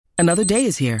Another day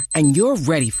is here, and you're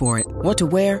ready for it. What to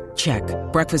wear? Check.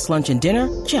 Breakfast, lunch, and dinner?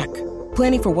 Check.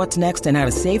 Planning for what's next and how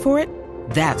to save for it?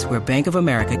 That's where Bank of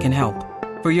America can help.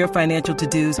 For your financial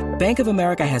to-dos, Bank of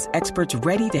America has experts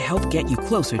ready to help get you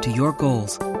closer to your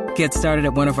goals. Get started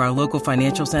at one of our local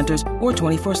financial centers or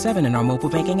 24/7 in our mobile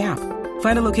banking app.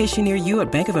 Find a location near you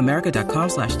at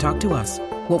bankofamerica.com/talktous.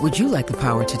 What would you like the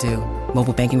power to do?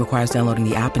 Mobile banking requires downloading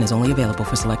the app and is only available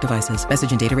for select devices.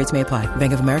 Message and data rates may apply.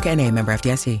 Bank of America N.A., member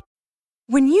FDIC.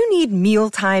 When you need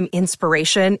mealtime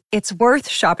inspiration, it's worth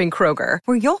shopping Kroger,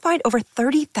 where you'll find over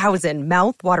 30,000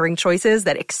 mouth-watering choices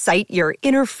that excite your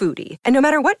inner foodie. And no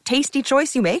matter what tasty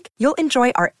choice you make, you'll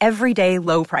enjoy our everyday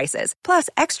low prices, plus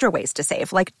extra ways to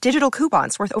save, like digital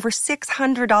coupons worth over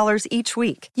 $600 each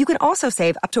week. You can also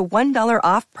save up to $1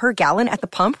 off per gallon at the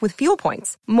pump with fuel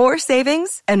points. More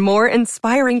savings and more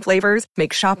inspiring flavors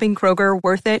make shopping Kroger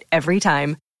worth it every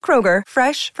time. Kroger,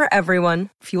 fresh for everyone.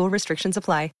 Fuel restrictions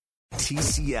apply.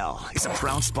 TCL is a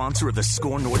proud sponsor of the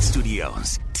Score North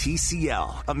Studios.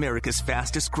 TCL, America's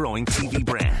fastest growing TV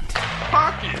brand.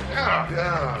 Hockey,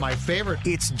 yeah. My favorite.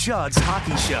 It's Judd's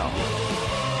Hockey Show.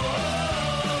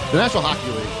 The National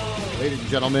Hockey League, ladies and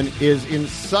gentlemen, is in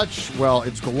such, well,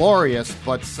 it's glorious,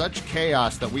 but such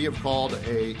chaos that we have called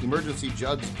a emergency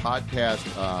Judd's podcast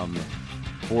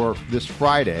for this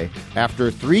Friday after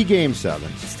 3 Game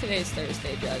 7s. Today's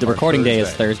Thursday, Judd. The recording day is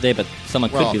Thursday, but someone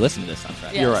could be listening to this on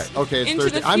Friday. Yes. You're right. Okay, it's Into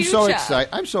Thursday. the I'm so future. excited.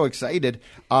 I'm so excited.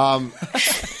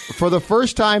 For the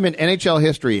first time in NHL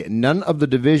history, none of the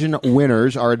division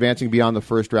winners are advancing beyond the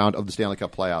first round of the Stanley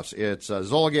Cup playoffs. It's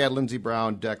Zolgad, Lindsey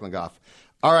Brown, Declan Goff.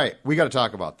 All right, we got to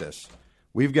talk about this.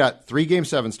 We've got 3 Game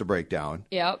 7s to break down.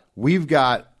 Yep.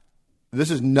 This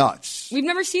is nuts. We've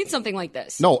never seen something like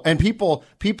this. No, and people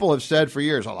have said for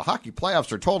years, "Oh, the hockey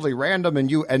playoffs are totally random,"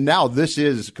 and now this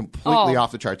is completely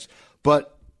off the charts.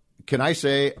 But can I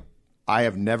say, I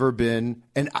have never been.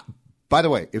 And by the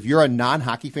way, if you're a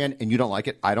non-hockey fan and you don't like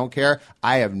it, I don't care.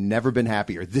 I have never been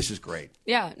happier. This is great.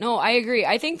 Yeah, no, I agree.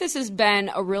 I think this has been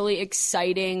a really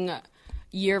exciting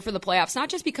year for the playoffs, not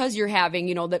just because you're having,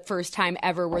 the first time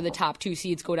ever where the top 2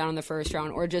 seeds go down in the first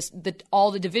round, or just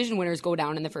all the division winners go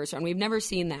down in the first round. We've never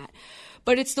seen that.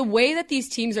 But it's the way that these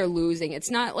teams are losing. It's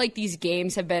not like these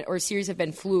games have been, or series have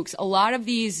been flukes. A lot of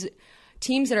these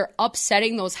teams that are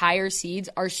upsetting those higher seeds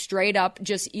are straight up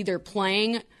just either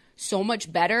playing so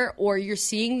much better, or you're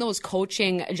seeing those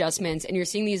coaching adjustments and you're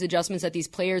seeing these adjustments that these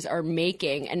players are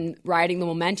making and riding the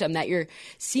momentum that you're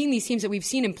seeing these teams that we've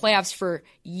seen in playoffs for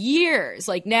years,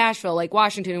 like Nashville, like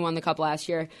Washington, who won the Cup last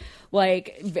year,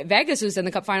 like Vegas was in the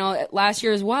Cup final last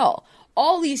year as well.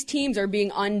 All these teams are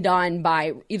being undone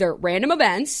by either random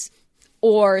events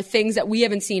or things that we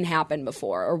haven't seen happen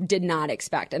before or did not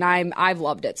expect. And I've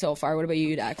loved it so far. What about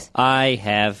you, Dex? I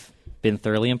have been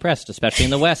thoroughly impressed, especially in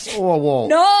the West. Whoa.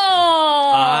 No!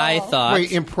 I thought...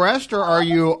 Wait, impressed, or are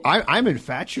you... I'm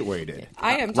infatuated.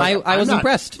 I am. I was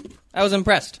impressed. I was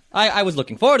impressed. I was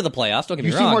looking forward to the playoffs, don't get me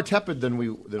You wrong. seem more tepid than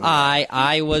we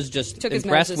I was just Took his meds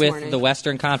impressed this with morning. the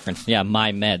Western Conference. Yeah,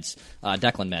 my meds.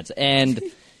 Declan meds.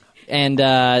 And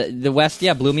the West,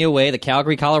 blew me away. The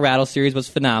Calgary-Colorado series was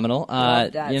phenomenal.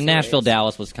 Loved that series.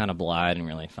 Nashville-Dallas was kind of blah. I didn't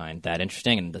really find that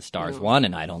interesting. And the Stars won,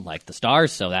 and I don't like the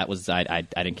Stars, so that was I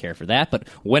didn't care for that. But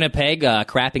Winnipeg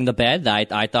crapping the bed.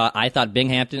 I thought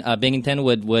Binghamton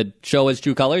would show his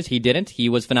true colors. He didn't. He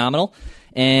was phenomenal.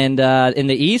 And in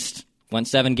the East, went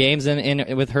 7 games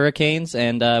in with Hurricanes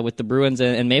and with the Bruins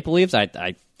and Maple Leafs.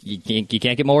 You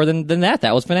can't get more than that.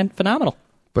 That was phenomenal.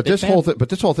 But this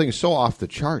whole thing is so off the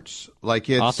charts. Like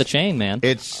it's off the chain, man.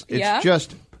 It's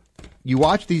just you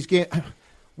watch these games.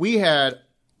 We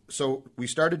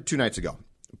started 2 nights ago.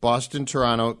 Boston,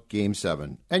 Toronto, Game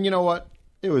 7, and you know what?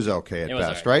 It was okay at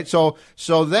best, right? So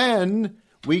then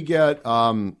we get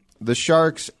the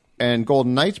Sharks and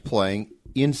Golden Knights playing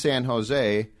in San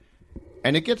Jose,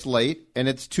 and it gets late, and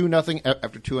it's 2-0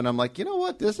 after 2, and I'm like, you know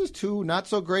what? This is 2 not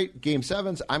so great Game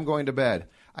 7s. I'm going to bed.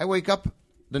 I wake up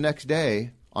the next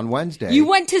day. On Wednesday. You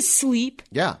went to sleep?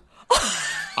 Yeah.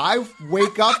 I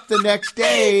wake up the next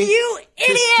day you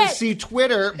idiot! To see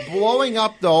Twitter blowing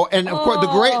up, though. And, of course,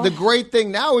 the great thing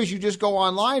now is you just go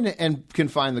online and can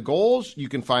find the goals. You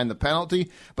can find the penalty.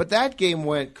 But that game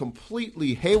went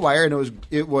completely haywire, and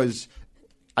it was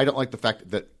I don't like the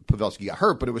fact that Pavelski got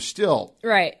hurt, but it was still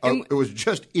right. It was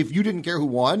just, if you didn't care who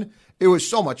won, it was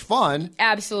so much fun.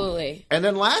 Absolutely. And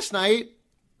then last night,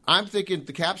 I'm thinking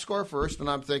the Caps score first, and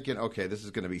I'm thinking, okay, this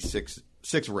is going to be six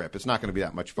rip. It's not going to be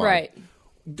that much fun. Right.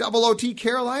 Double OT,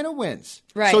 Carolina wins.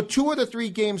 Right. So 2 of the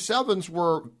 3 Game 7s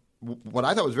were what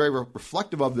I thought was very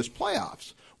reflective of this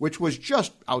playoffs, which was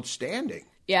just outstanding.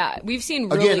 Yeah, we've seen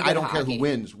really Again, good I don't care hockey. who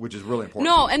wins, which is really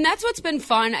important. No, and that's what's been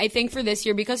fun, I think, for this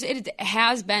year, because it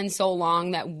has been so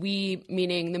long that we,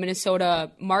 meaning the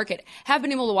Minnesota market, have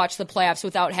been able to watch the playoffs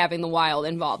without having the Wild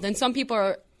involved. And some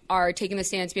people are taking the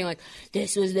stance being like,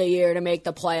 this was the year to make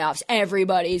the playoffs.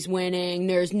 Everybody's winning.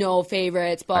 There's no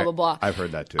favorites, blah, blah, blah. I've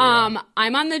heard that too. I'm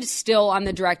still on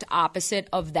the direct opposite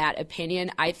of that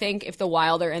opinion. I think if the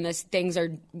Wild are in this, things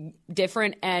are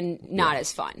different and not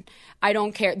as fun. I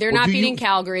don't care. They're not beating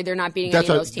Calgary. They're not beating any of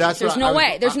those teams. There's no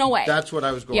way. There's no way. That's what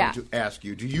I was going to ask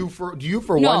you. Do you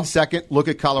for 1 second look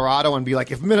at Colorado and be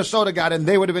like, if Minnesota got in,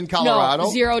 they would have been Colorado?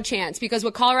 No, zero chance. Because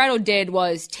what Colorado did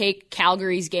was take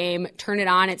Calgary's game, turn it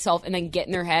on itself, and then get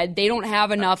in their head. They don't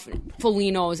have enough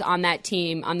Felinos on that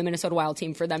team, on the Minnesota Wild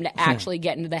team, for them to actually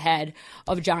get into the head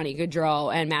of Johnny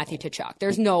Gaudreau and Matthew Tkachuk.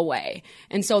 There's no way.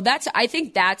 And so I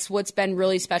think that's what's been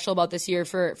really special about this year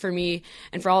for me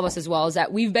and for all of us as well, is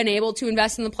that we've been able to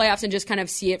invest in the playoffs and just kind of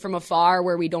see it from afar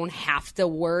where we don't have to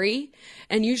worry.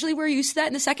 And usually we're used to that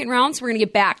in the second round, so we're going to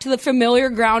get back to the familiar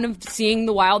ground of seeing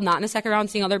the Wild, not in the second round,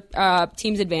 seeing other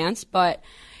teams advance. But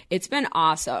it's been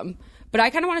awesome. But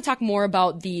I kind of want to talk more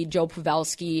about the Joe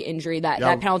Pavelski injury, that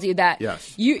penalty that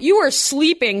you were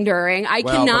sleeping during. I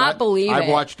cannot believe it. I've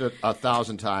watched it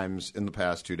 1,000 times in the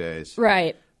past 2 days.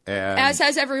 Right. And, as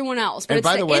has everyone else. But it's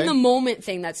by the way, in the moment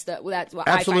thing that's what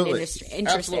I find interesting.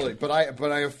 Absolutely. But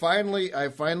I have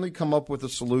finally come up with a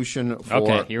solution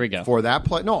for here we go. For that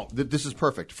play. No, this is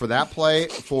perfect. For that play,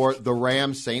 for the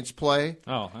Rams Saints play.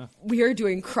 We are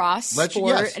doing cross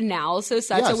sport analysis.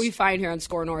 That's what we find here on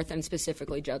Score North and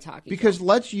specifically Judd's Hockey. Because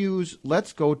let's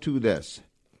go to this.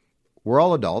 We're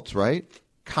all adults, right?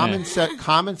 Common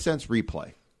sense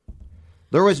replay.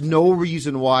 There was no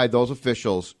reason why those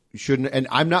officials shouldn't, and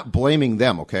I'm not blaming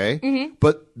them, okay? Mm-hmm.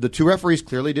 But the two referees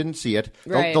clearly didn't see it.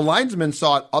 Right. The linesman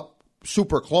saw it up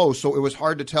super close, so it was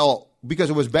hard to tell because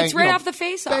it was bang. It's right off the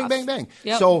face-off. Bang, bang, bang.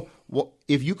 Yep. So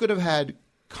if you could have had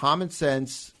common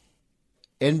sense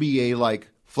NBA-like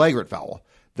flagrant foul,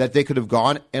 that they could have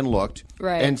gone and looked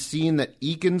and seen that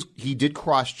Eakins, he did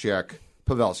cross-check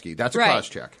Pavelski. That's a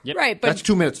cross-check. Yep. Right. But that's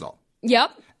 2 minutes, though.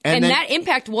 Yep. And then, that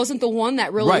impact wasn't the one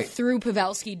that really threw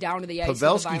Pavelski down to the ice.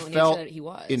 Pavelski fell that he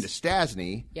was. into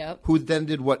Stastny, who then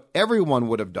did what everyone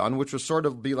would have done, which was sort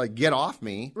of be like, get off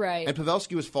me. Right. And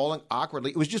Pavelski was falling awkwardly.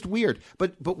 It was just weird.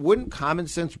 But wouldn't common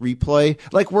sense replay,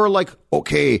 like we're like,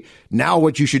 okay, now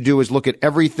what you should do is look at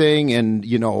everything and,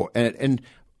 and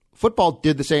football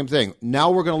did the same thing. Now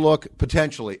we're going to look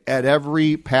potentially at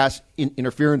every pass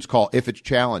interference call if it's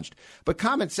challenged. But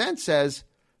common sense says,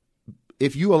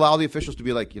 if you allow the officials to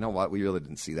be like, you know what, we really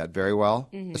didn't see that very well,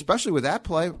 especially with that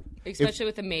play. Especially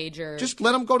with a major. Just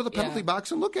let them go to the penalty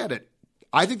box and look at it.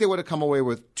 I think they would have come away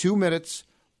with 2 minutes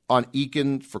on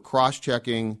Eakin for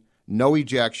cross-checking, no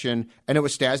ejection, and it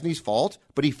was Stastny's fault,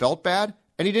 but he felt bad,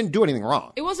 and he didn't do anything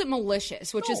wrong. It wasn't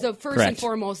malicious, which is the first and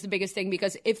foremost the biggest thing,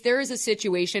 because if there is a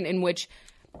situation in which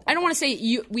I don't want to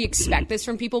say we expect this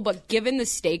from people, but given the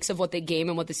stakes of what the game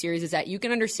and what the series is at, you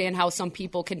can understand how some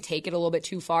people can take it a little bit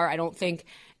too far. I don't think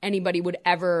anybody would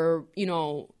ever,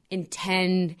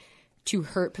 intend to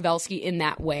hurt Pavelski in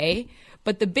that way.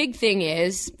 But the big thing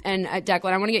is, and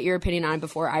Declan, I want to get your opinion on it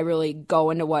before I really go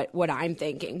into what I'm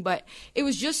thinking, but it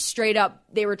was just straight up,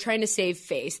 they were trying to save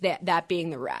face, that being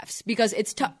the refs. Because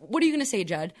it's tough. What are you going to say,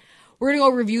 Judd? We're going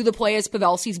to go review the play as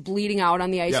Pavelski's bleeding out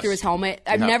on the ice through his helmet.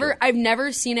 I've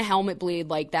never seen a helmet bleed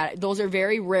like that. Those are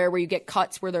very rare where you get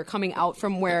cuts where they're coming out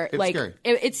from where scary.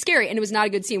 It's scary, and it was not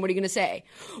a good scene. What are you going to say?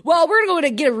 Well, we're going to go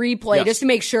to get a replay just to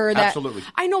make sure that Absolutely.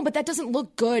 I know, but that doesn't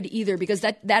look good either, because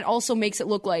that also makes it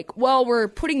look like, well, we're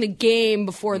putting the game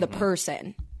before the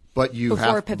person. But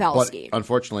Pavelski. But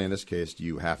unfortunately, in this case,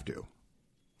 you have to.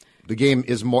 The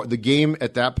game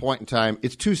at that point in time,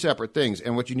 it's two separate things,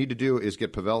 and what you need to do is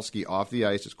get Pavelski off the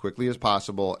ice as quickly as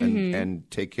possible and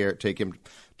take him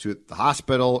to the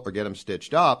hospital or get him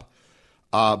stitched up.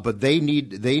 But they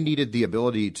needed the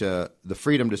ability the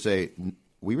freedom to say,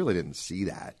 we really didn't see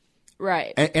that.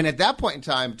 Right. And at that point in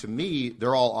time, to me,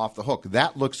 they're all off the hook.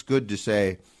 That looks good to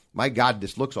say, my God,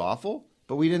 this looks awful,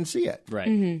 but we didn't see it. Right.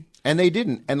 Mm-hmm. And they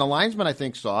didn't. And the linesman, I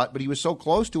think, saw it, but he was so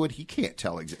close to it, he can't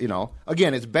tell.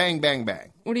 Again, it's bang, bang,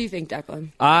 bang. What do you think,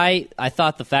 Declan? I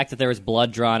thought the fact that there was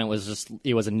blood drawn, it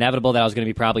was inevitable that it was going to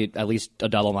be probably at least a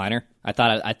double minor. I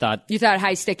thought you thought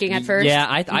high sticking at first. Yeah,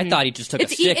 I thought he just took a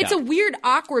stick. It's a weird,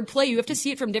 awkward play. You have to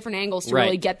see it from different angles to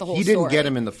really get the whole story. He didn't get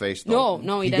him in the face, though.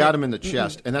 No, he didn't. He got him in the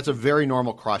chest, and that's a very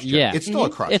normal cross check. Yeah. It's still a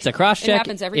cross check. It's a cross check. It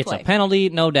happens every play. It's a penalty,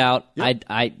 no doubt.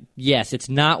 Yep. Yes, it's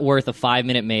not worth a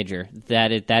 5-minute major.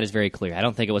 That is very clear. I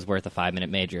don't think it was worth a 5-minute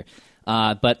major.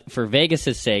 But for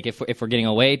Vegas' sake, if we're getting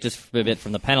away just a bit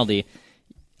from the penalty,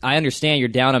 I understand you're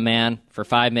down a man for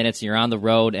 5 minutes and you're on the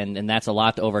road, and that's a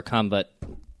lot to overcome, but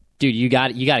dude, you got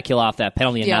to kill off that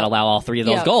penalty and not allow all 3 of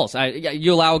those goals.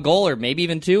 You allow a goal or maybe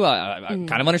even 2,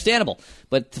 kind of understandable.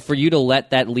 But for you to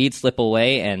let that lead slip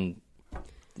away, and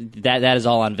that is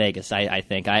all on Vegas, I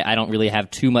think. I don't really have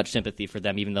too much sympathy for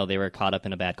them, even though they were caught up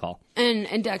in a bad call.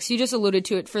 And Dex, you just alluded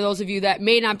to it. For those of you that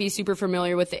may not be super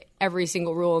familiar with every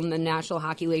single rule in the National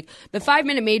Hockey League, the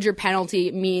 5-minute major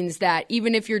penalty means that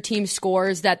even if your team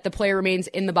scores, that the player remains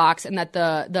in the box and that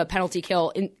the penalty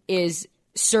kill is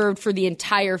served for the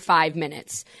entire 5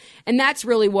 minutes. And that's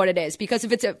really what it is. Because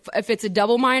if it's a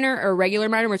double minor or a regular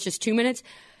minor where it's just 2 minutes,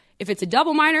 if it's a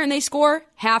double minor and they score,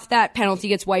 half that penalty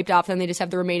gets wiped off, then they just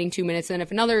have the remaining 2 minutes. And if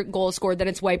another goal is scored, then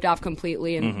it's wiped off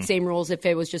completely. And same rules if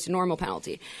it was just a normal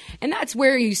penalty. And that's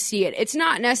where you see it. It's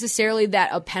not necessarily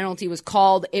that a penalty was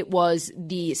called. It was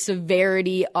the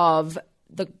severity of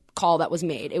the call that was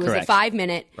made. It was Correct. a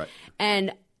 5-minute. Right.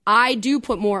 And I do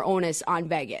put more onus on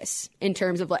Vegas in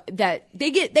terms of that they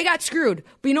got screwed.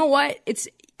 But you know what? It's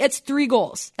 3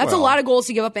 goals. That's a lot of goals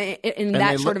to give up in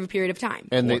that short of a period of time.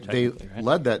 And they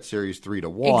led that series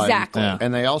 3-1. Exactly. Yeah.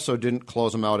 And they also didn't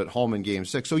close them out at home in Game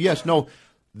 6. So yes, no,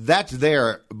 that's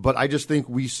there. But I just think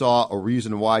we saw a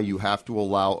reason why you have to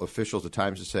allow officials at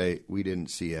times to say we didn't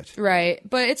see it. Right.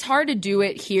 But it's hard to do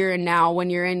it here and now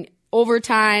when you're in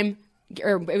overtime.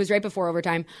 Or it was right before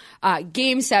overtime.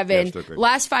 Game 7,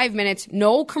 last 5 minutes,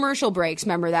 no commercial breaks.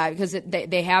 Remember that because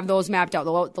they have those mapped out.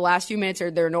 The last few minutes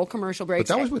there are no commercial breaks.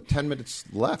 But that was with 10 minutes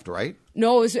left, right?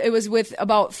 No, it was with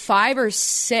about 5 or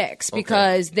 6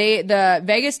 because the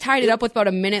Vegas tied it up with about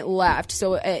a minute left.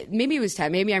 So maybe it was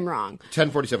 10. Maybe I'm wrong.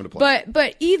 10:47 to play.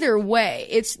 But either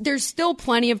way, there's still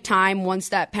plenty of time once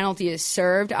that penalty is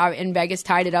served. And Vegas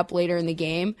tied it up later in the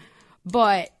game,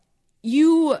 but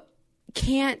you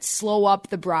can't slow up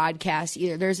the broadcast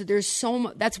either. There's so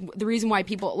much. That's the reason why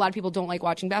a lot of people don't like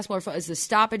watching basketball is the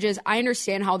stoppages. I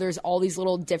understand how there's all these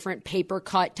little different paper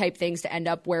cut type things to end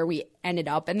up where we ended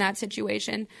up in that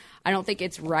situation. I don't think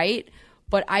it's right,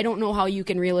 but I don't know how you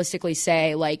can realistically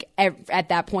say like at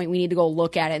that point we need to go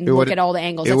look at it and look at all the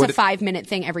angles. That's a 5-minute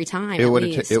thing every time. It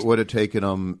would have taken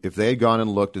them if they had gone and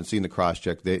looked and seen the cross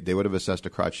check. They would have assessed a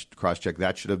cross check.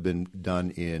 That should have been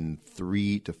done in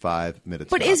 3 to 5 minutes.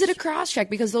 But is it a cross check?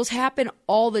 Because those happen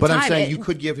all the time. But I'm saying you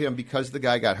could give him because the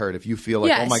guy got hurt. If you feel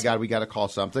like, oh my God, we got to call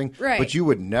something. Right. But you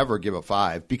would never give a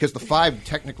 5 because the 5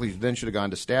 technically then should have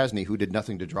gone to Stasny, who did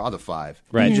nothing to draw the 5.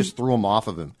 Right. You just threw him off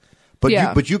of him.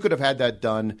 But you could have had that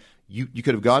done. You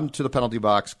could have gone to the penalty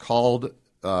box, called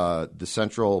the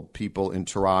Central people in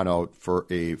Toronto for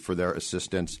their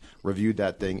assistance, reviewed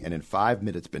that thing, and in 5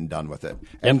 minutes been done with it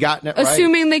and gotten it right.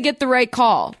 Assuming they get the right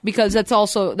call, because that's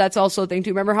also a thing too.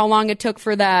 Remember how long it took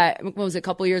for that? What was it, a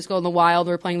couple of years ago in the Wild?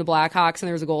 We were playing the Blackhawks and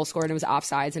there was a goal scored and it was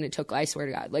offsides and it took, I swear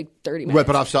to God, like 30 minutes. Right,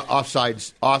 but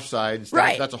offsides.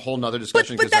 Right. That's a whole nother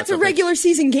discussion. But that's a regular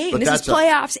season game. This is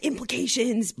playoffs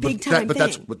implications, big time.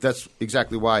 But that's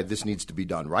exactly why this needs to be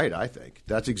done right. I think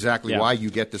that's exactly why you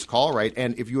get this call right.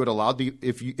 And if you had allowed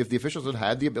if the officials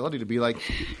had the ability to be like,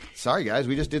 sorry guys,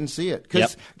 we just didn't see it,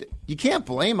 because you can't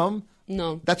blame them.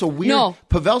 No, that's a weird. No.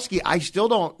 Pavelski, I still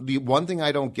don't. The one thing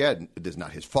I don't get, it's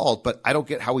not his fault, but I don't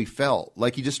get how he fell.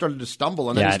 Like he just started to stumble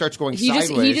and then he starts going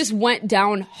sideways. He just went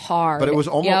down hard. But it was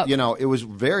almost, it was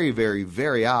very, very,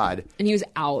 very odd. And he was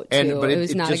out too. But it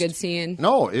was not a good scene.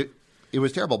 No, it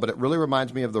was terrible. But it really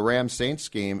reminds me of the Rams Saints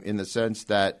game in the sense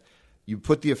that you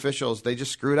put the officials, they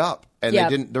just screwed up. And they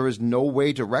didn't. There was no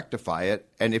way to rectify it.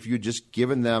 And if you just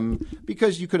given them,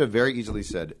 because you could have very easily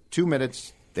said 2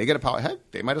 minutes, they get a power. Heck,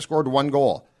 they might have scored 1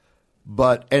 goal.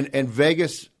 But and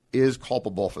Vegas is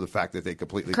culpable for the fact that they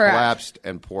completely collapsed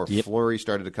and poor Fleury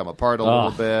started to come apart a little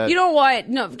bit. You know what?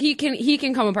 No, he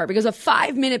can come apart because a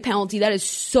 5-minute penalty, that is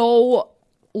so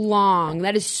long.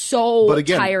 That is so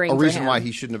tiring. A reason why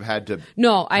he shouldn't have had to.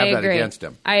 No, I agree. That against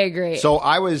him. I agree. So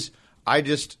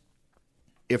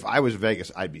if I was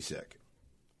Vegas, I'd be sick.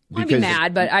 I'd be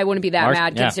mad, but I wouldn't be that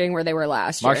mad considering where they were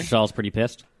last year. Marshall's pretty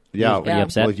pissed. Yeah, pretty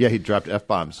upset. Well, he dropped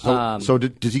F-bombs. So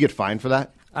does he get fined for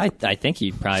that? I think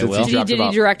he probably will. Did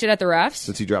he direct it at the refs?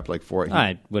 Since he dropped like 4.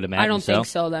 I would imagine. I don't think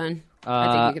so. Then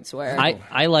I think you could swear.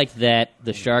 I like that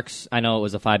the Sharks. I know it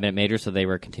was a 5-minute major, so they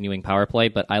were continuing power play,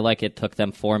 but I like it took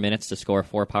them 4 minutes to score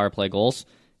 4 power play goals.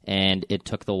 And it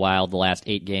took the Wild the last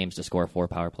 8 games to score 4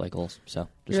 power play goals. So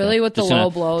with the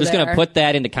low blow, just going to put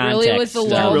that into context. Really with the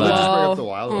low blow. Just bring up the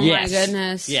Wild. Oh my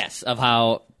goodness! Yes, of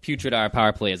how putrid our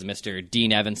power play is Mr.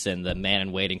 Dean Evanson, the man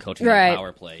in waiting coaching Right. the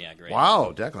power play. Yeah, great.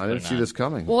 Wow, Declan, I didn't see this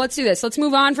coming. Well, let's do this. Let's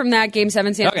move on from that. Game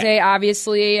 7, San Jose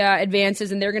obviously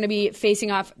advances, and they're going to be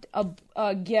facing off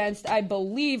against, I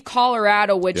believe,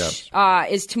 Colorado, which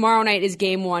is tomorrow night is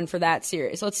Game 1 for that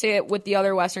series. Let's say it with the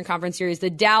other Western Conference series, the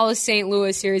Dallas-St.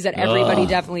 Louis series that everybody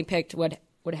definitely picked would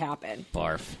happen.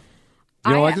 Barf.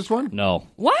 You don't like this one? No.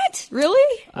 What?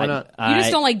 Really? Why not? You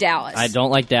just don't like Dallas. I don't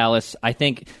like Dallas. I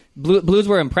think Blues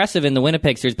were impressive in the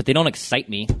Winnipeg series, but they don't excite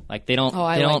me. Like they don't.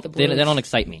 I they like don't. the They Blues. don't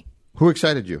excite me. Who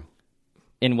excited you?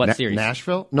 In what series?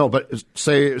 Nashville? No, but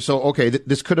say so. Okay,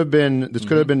 this could have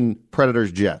been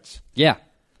Predators Jets. Yeah.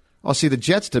 Oh, see, the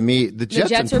Jets to me, the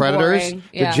Jets and are Predators, boring.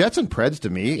 Yeah. the Jets and Preds to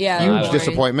me, Yeah, huge boring.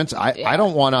 disappointments. I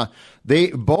don't want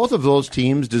to. Both of those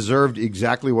teams deserved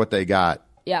exactly what they got.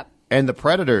 Yep. And the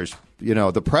Predators,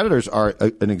 the Predators are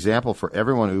an example for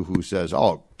everyone who says,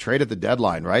 "Oh, trade at the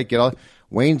deadline, right?"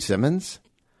 Wayne Simmons,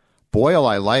 Boyle,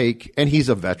 I like, and he's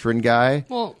a veteran guy.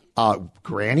 Well,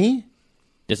 Granny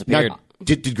Disappeared. Now,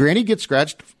 did Granny get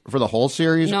scratched for the whole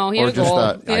series? No, he had or a just,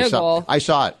 goal. He had a goal. I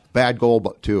saw it. Bad goal,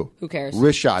 but too. Who cares?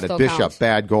 Wrist shot Still at Bishop. counts.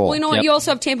 Bad goal. Well, you know what? Yep. You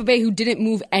also have Tampa Bay, who didn't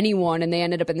move anyone, and they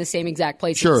ended up in the same exact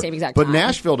place at Sure, the same exact but time.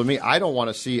 Nashville to me, I don't want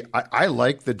to see. I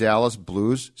like the Dallas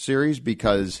Blues series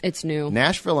because It's new.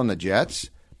 Nashville and the Jets,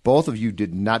 both of you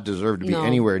did not deserve to be No.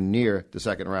 anywhere near the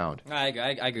second round. I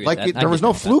agree. Like with that. there was no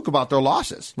with that. fluke about their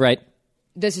losses. Right.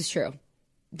 This is true.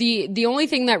 The only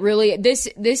thing that really this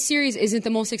series isn't the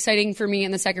most exciting for me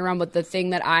in the second round, but the thing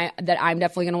that I'm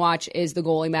definitely going to watch is the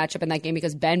goalie matchup in that game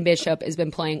because Ben Bishop has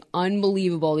been playing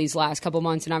unbelievable these last couple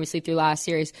months and obviously through last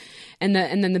series, and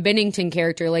then the Binnington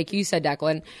character, like you said,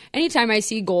 Declan. Anytime I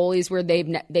see goalies where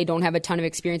they don't have a ton of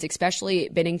experience, especially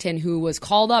Binnington, who was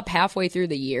called up halfway through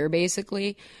the year,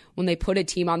 basically when they put a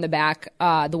team on the back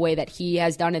the way that he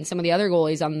has done, and some of the other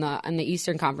goalies on the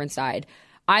Eastern Conference side.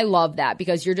 I love that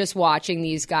because you're just watching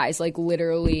these guys like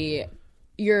literally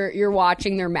you're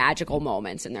watching their magical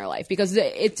moments in their life because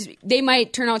they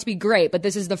might turn out to be great, but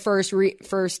this is the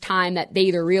first time that they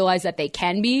either realize that they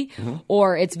can be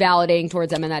or it's validating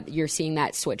towards them and that you're seeing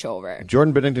that switch over.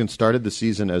 Jordan Binnington started the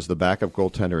season as the backup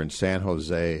goaltender in San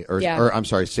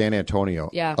Antonio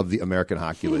of the American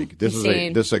Hockey League. This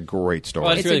is a great story.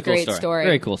 Well, it's It's really a great cool story.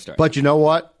 Very cool story. But you know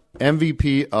what?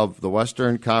 MVP of the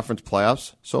Western Conference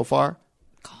playoffs so far?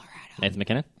 Nathan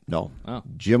McKinnon? No. Oh.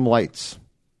 Jim Lights,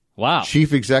 Wow.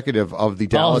 chief executive of the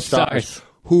Dallas Stars. Stars,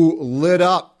 who lit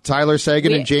up Tyler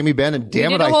Sagan and Jamie Benn. And We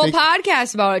damn did it, a I whole think,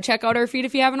 podcast about it. Check out our feed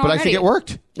if you haven't but already. I think it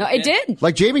worked. No, it did.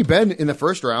 Like Jamie Benn in the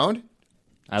first round,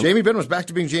 Jamie Benn was back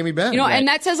to being Jamie Benn. You know, and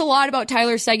that says a lot about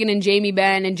Tyler Seguin and Jamie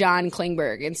Benn and John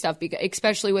Klingberg and stuff, because,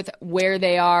 especially with where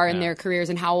they are in their careers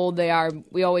and how old they are.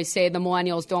 We always say the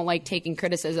millennials don't like taking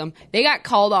criticism. They got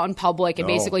called out in public and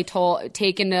basically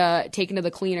taken to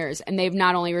the cleaners, and they've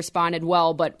not only responded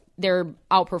well, but they're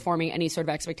outperforming any sort of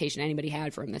expectation anybody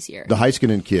had for him this year. the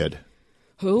Heiskanen kid,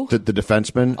 Who? the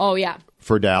defenseman Oh, yeah.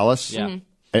 for Dallas. Yeah.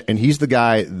 And he's the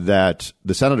guy that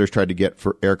the Senators tried to get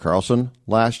for Erik Karlsson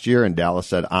last year, and Dallas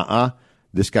said,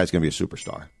 this guy's going to be a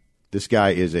superstar. This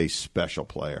guy is a special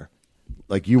player.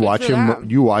 Like you watch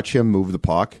him move the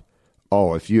puck.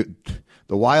 Oh, the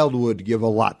Wild would give a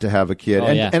lot to have a kid.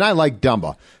 And I like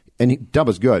Dumba. And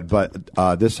Dumba's good, but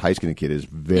this Heiskanen kid is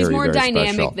very, He's more very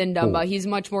dynamic special. than Dumba. Ooh. He's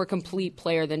much more complete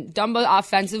player than Dumba.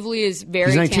 Offensively, is very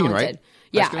He's 19, talented. right?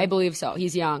 Yeah, Heiskanen? I believe so.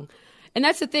 He's young, and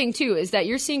that's the thing too, is that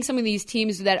you're seeing some of these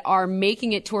teams that are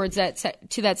making it towards that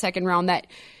second round. That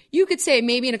you could say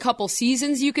maybe in a couple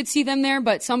seasons you could see them there,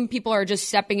 but some people are just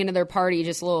stepping into their party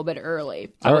just a little bit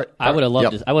early. I would have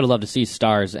loved. Yep. I would have loved to see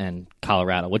Stars and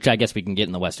Colorado, which I guess we can get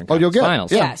in the Western Oh, you'll Conference get it.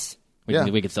 Finals. Yeah. Yes.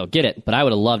 We could still get it, but I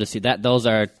would have loved to see that. Those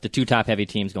are the two top heavy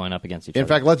teams going up against each In other.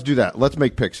 fact, let's do that. Let's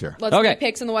make picks here. Let's Okay. make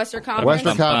picks in the Western Conference.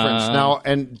 Western Conference. Now,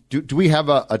 and do we have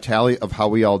a tally of how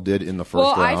we all did in the first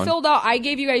Well, round? I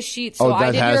gave you guys sheets, so Oh, that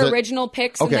I did has your it? original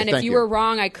picks, Okay, and then if thank you you. were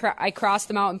wrong, I crossed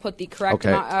them out and put the correct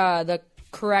Okay. the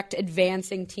correct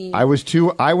advancing team. I went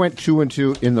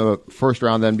 2-2 in the first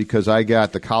round then because I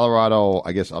got the Colorado,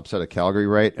 I guess, upset of Calgary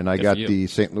right, and I got for you. the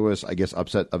St. Louis, I guess,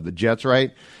 upset of the Jets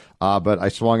right. But I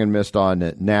swung and missed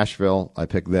on Nashville. I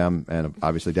picked them, and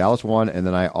obviously Dallas won, and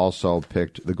then I also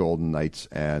picked the Golden Knights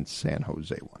and San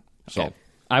Jose won. So Okay.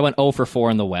 I went 0 for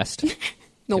 4 in the West.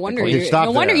 no wonder Okay,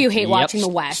 stop there. you hate Yep. watching the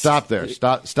West. stop there.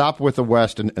 Stop with the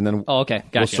West, and then Oh, okay,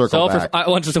 we'll gotcha. circle so back.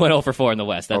 I just went 0 for 4 in the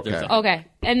West. Okay. Okay,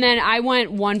 and then I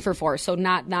went 1 for 4, so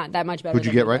not that much better. Who'd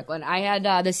you than get right? Declan. I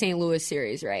had the St. Louis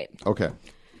series right. Okay.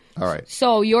 All right.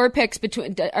 So your picks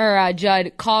between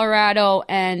Judd, Colorado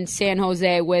and San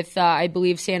Jose with I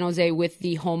believe San Jose with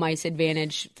the home ice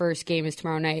advantage. First game is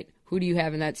tomorrow night. Who do you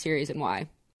have in that series and why?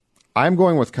 I'm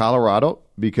going with Colorado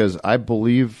because I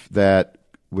believe that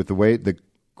with the way the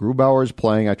Grubauer is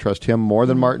playing, I trust him more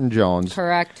than Martin Jones.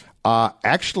 Correct.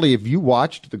 Actually, if you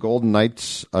watched the Golden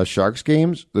Knights Sharks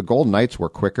games, the Golden Knights were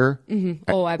quicker.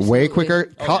 Oh, absolutely. Way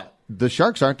quicker. The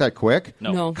Sharks aren't that quick.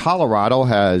 No. Colorado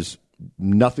has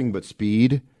nothing but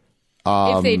speed.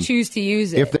 If they choose to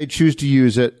use it. If they choose to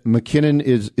use it, McKinnon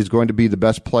is going to be the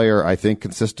best player, I think,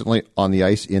 consistently on the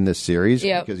ice in this series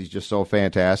because he's just so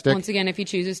fantastic. Once again, if he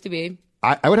chooses to be.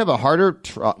 I would have a harder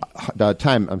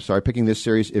time, picking this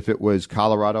series if it was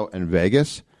Colorado and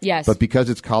Vegas. Yes. But because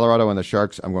it's Colorado and the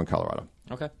Sharks, I'm going Colorado.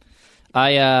 Okay.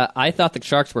 I thought the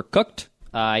Sharks were cooked.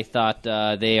 I thought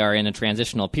they are in a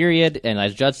transitional period, and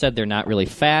as Judd said, they're not really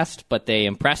fast, but they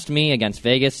impressed me against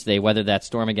Vegas. They weathered that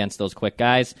storm against those quick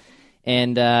guys.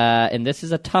 And this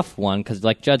is a tough one because,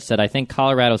 like Judd said, I think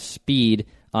Colorado's speed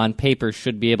on paper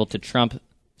should be able to trump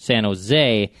San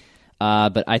Jose.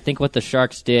 But I think what the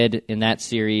Sharks did in that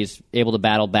series, able to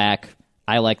battle back,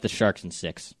 I like the Sharks in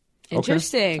 6.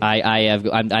 Interesting. When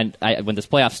this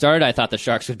playoff started, I thought the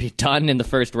Sharks would be done in the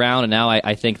first round, and now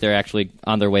I think they're actually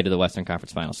on their way to the Western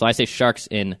Conference Finals. So I say Sharks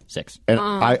in 6. And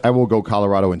I will go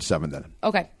Colorado in 7 then.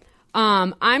 Okay.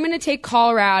 I'm going to take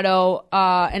Colorado,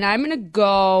 and I'm going to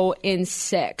go in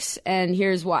 6. And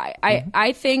here's why.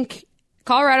 I think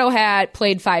Colorado had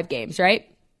played 5 games, right?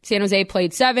 San Jose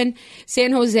played 7.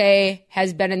 San Jose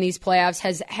has been in these playoffs,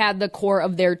 has had the core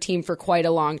of their team for quite a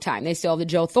long time. They still have the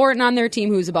Joe Thornton on their team,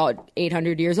 who's about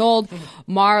 800 years old.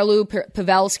 Marleau,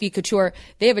 Pavelski, Couture.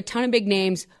 They have a ton of big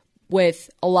names with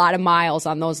a lot of miles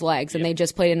on those legs, and they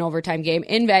just played an overtime game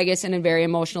in Vegas in a very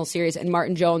emotional series, and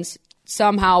Martin Jones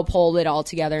somehow pulled it all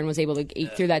together and was able to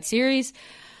eke through that series.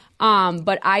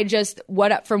 But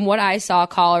from what I saw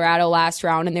Colorado last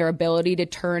round and their ability to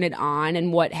turn it on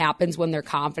and what happens when their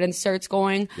confidence starts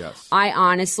going. Yes. I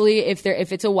honestly, if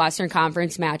it's a Western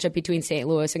Conference matchup between St.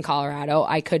 Louis and Colorado,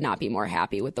 I could not be more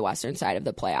happy with the Western side of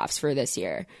the playoffs for this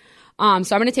year. So I'm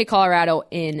going to take Colorado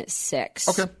in 6.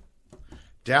 Okay.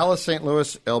 Dallas, St.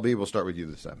 Louis, LB, we'll start with you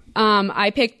this time. I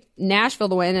picked Nashville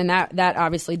to win, and that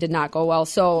obviously did not go well.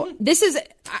 So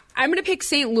I'm going to pick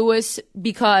St. Louis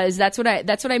because that's what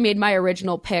I made my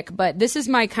original pick. But this is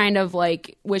my kind of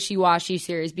like wishy-washy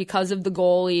series because of the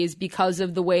goalies, because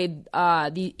of the way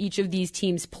each of these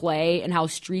teams play and how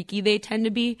streaky they tend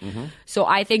to be. Mm-hmm. So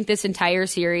I think this entire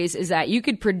series is that you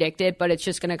could predict it, but it's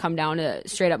just going to come down to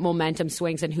straight up momentum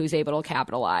swings and who's able to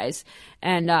capitalize.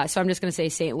 And so I'm just going to say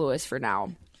St. Louis for now.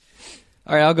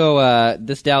 All right, I'll go.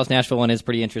 This Dallas-Nashville one is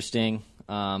pretty interesting.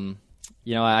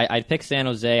 I'd pick San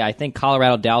Jose. I think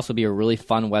Colorado-Dallas will be a really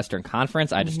fun Western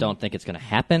Conference. I just don't think it's going to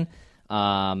happen.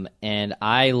 And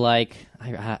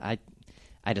I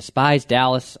despise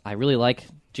Dallas. I really like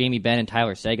Jamie Benn and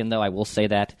Tyler Seguin, though. I will say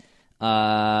that.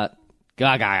 I'm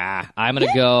going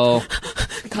to go.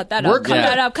 Cut that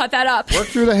up. Work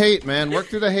through the hate, man. Work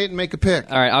through the hate and make a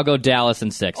pick. All right, I'll go Dallas in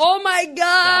 6. Oh, my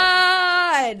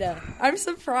God. I'm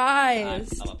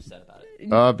surprised. I'm upset about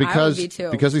it.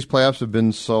 Because these playoffs have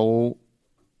been so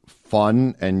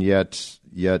fun and yet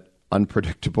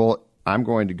unpredictable, I'm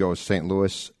going to go St.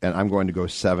 Louis, and I'm going to go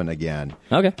 7 again.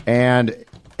 Okay. And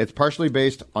it's partially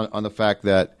based on the fact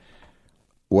that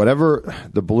whatever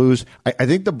the Blues, I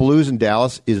think the Blues in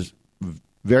Dallas is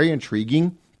very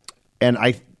intriguing. And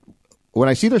when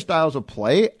I see their styles of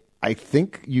play, I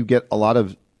think you get a lot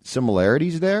of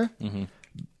similarities there. Mm-hmm.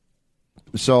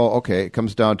 So, okay, it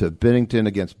comes down to Binnington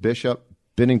against Bishop.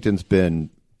 Binnington's been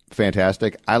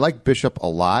fantastic. I like Bishop a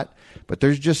lot, but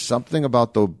there's just something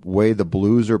about the way the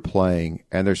Blues are playing,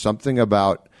 and there's something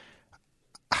about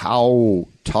how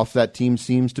tough that team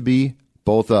seems to be,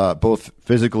 both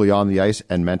physically on the ice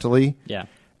and mentally. Yeah.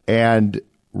 And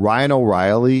Ryan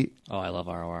O'Reilly. Oh, I love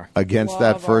ROR. Against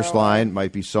that first line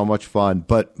might be so much fun.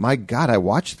 But my God, I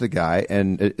watched the guy,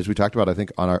 and as we talked about, I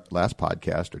think on our last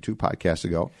podcast or 2 podcasts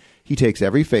ago, he takes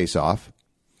every face-off.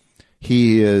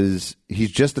 He's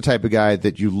just the type of guy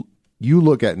that you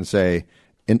look at and say,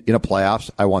 in a playoffs,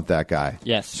 I want that guy.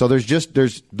 Yes. So there's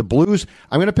the Blues.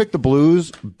 I'm going to pick the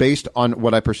Blues based on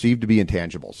what I perceive to be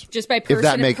intangibles. Just by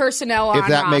personnel on if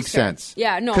that roster. makes sense.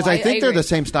 Yeah, no, because I think they're agree. the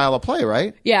same style of play,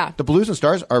 right? Yeah. The Blues and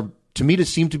Stars are, to me,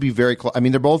 seem to be very close. I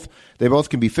mean, they both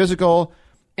can be physical.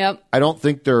 Yep. I don't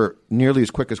think they're nearly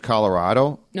as quick as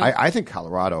Colorado. No. I think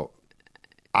Colorado,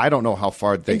 I don't know how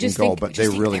far they can go, but they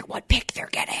really. What pick they're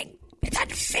getting? It's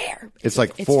unfair. It's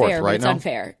like 4th fair, right it's now. It's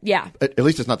unfair. Yeah. At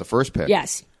least it's not the first pick.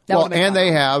 Yes. Well, and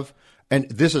they have, and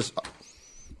this is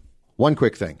one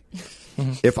quick thing.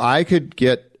 If I could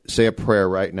say a prayer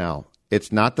right now,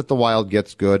 it's not that the Wild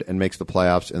gets good and makes the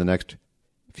playoffs in the next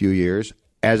few years.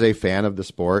 As a fan of the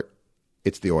sport,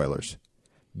 it's the Oilers.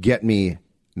 Get me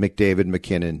McDavid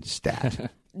McKinnon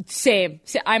stat. Same.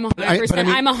 I'm 100%.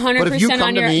 I'm 100% but if you come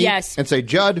on to your me yes. and say,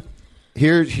 Judd,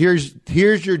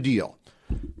 here's your deal.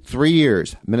 3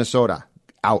 years, Minnesota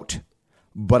out,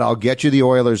 but I'll get you the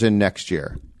Oilers in next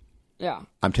year. Yeah,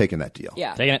 I'm taking that deal.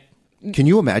 Yeah, Taking it. Can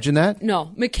you imagine that? No,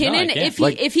 McKinnon. No, I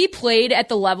can't. If he played at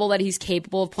the level that he's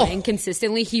capable of playing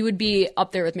consistently, he would be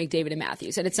up there with McDavid and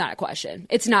Matthews, and it's not a question.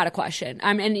 It's not a question.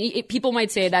 People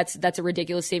might say that's a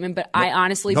ridiculous statement, but I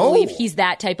honestly believe he's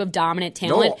that type of dominant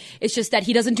talent. No. It's just that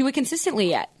he doesn't do it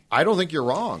consistently yet. I don't think you're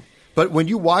wrong. But when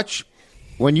you watch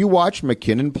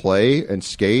McKinnon play and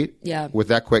skate with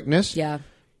that quickness,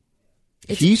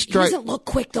 he doesn't look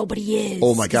quick though, but he is.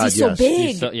 Oh my God, he's so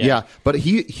big. Yeah, but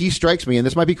he strikes me, and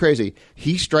this might be crazy.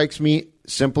 He strikes me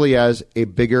simply as a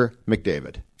bigger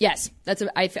McDavid. Yes, that's a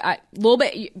little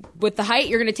bit with the height.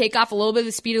 You're going to take off a little bit of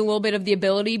the speed and a little bit of the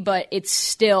ability, but it's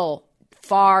still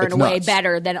far and away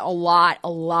better than a lot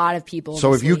of people.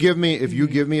 So if you give me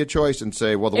a choice and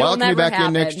say, well, the Wild can be back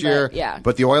in next year,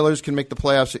 but the Oilers can make the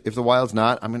playoffs if the Wild's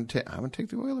not, I'm going to take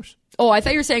the Oilers. Oh, I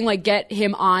thought you were saying like get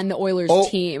him on the Oilers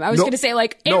team. I was going to say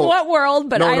like in what world,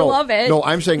 but I love it. No,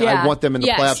 I'm saying I want them in the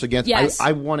playoffs against. Yes.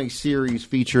 I want a series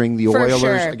featuring the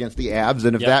Oilers against the Avs,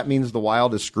 and if that means the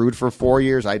Wild is screwed for 4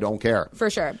 years, I don't care. For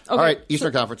sure. Okay. All right,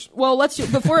 Eastern Conference. Well, let's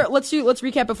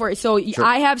recap before. So sure.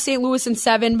 I have St. Louis in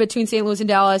 7 between St. Louis and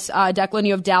Dallas. Declan,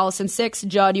 you have Dallas in 6.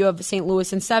 Judd, you have St.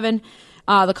 Louis in 7.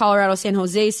 The Colorado-San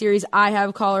Jose series, I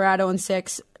have Colorado in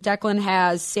 6. Declan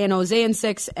has San Jose in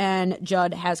 6, and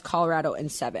Judd has Colorado in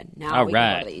 7. Now we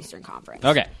can go to the Eastern Conference.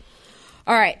 Okay.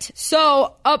 All right.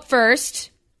 So up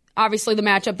first, obviously the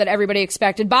matchup that everybody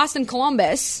expected,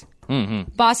 Boston-Columbus.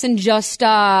 Mm-hmm. Boston just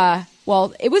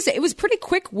it was pretty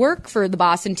quick work for the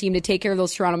Boston team to take care of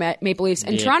those Toronto Maple Leafs,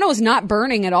 and Toronto is not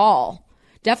burning at all.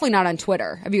 Definitely not on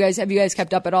Twitter. Have you guys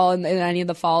kept up at all in any of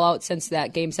the fallout since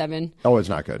that Game 7? Oh, it's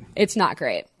not good. It's not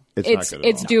great. It's not good at all.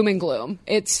 It's doom and gloom.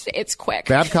 It's quick.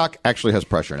 Babcock actually has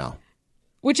pressure now,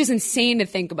 which is insane to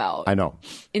think about. I know.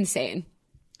 Insane.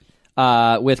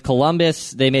 With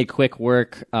Columbus, they made quick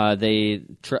work. Torts.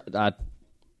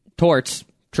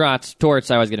 I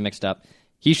always get it mixed up.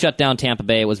 He shut down Tampa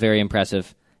Bay. It was very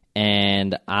impressive.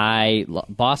 And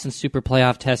Boston's super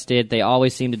playoff tested. They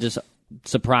always seem to just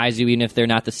surprise you, even if they're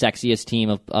not the sexiest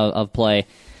team of play.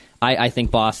 I think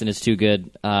Boston is too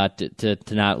good to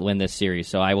not win this series,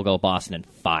 so I will go Boston in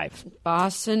 5.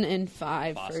 Boston in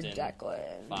 5 for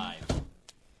Declan. 5.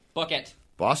 Book it.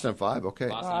 Boston in 5, okay.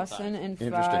 Boston in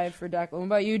 5 for Declan. What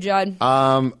about you, Judd?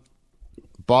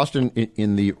 Boston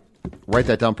in the write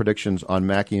that down predictions on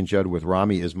Mackie and Judd with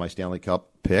Rami is my Stanley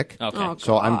Cup pick. Okay.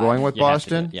 So I'm going with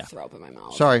Boston. Throw up in my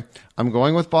mouth. Sorry. I'm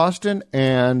going with Boston,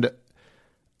 and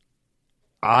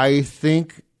I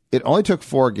think it only took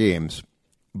 4 games,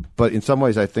 but in some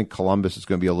ways I think Columbus is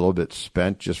going to be a little bit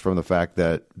spent just from the fact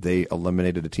that they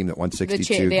eliminated a team that won 62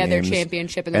 games. They had their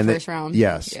championship in the first round.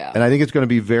 Yes. Yeah. And I think it's going to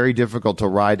be very difficult to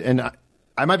ride, and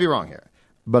I might be wrong here,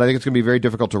 but I think it's going to be very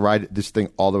difficult to ride this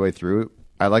thing all the way through.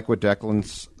 I like what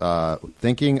Declan's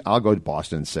thinking. I'll go to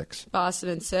Boston in 6. Boston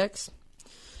in 6.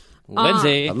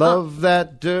 Lindsay. I love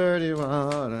that dirty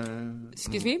water.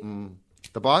 Excuse me? When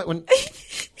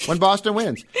Boston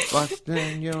wins.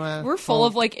 Boston, we're full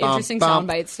of interesting sound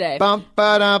bites today. All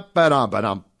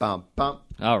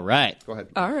right. Go ahead.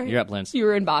 All right. You're up, Lindsay. You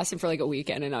were in Boston for a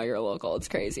weekend, and now you're local. It's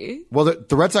crazy. Well,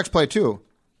 the Red Sox play too.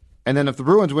 And then if the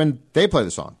Bruins win, they play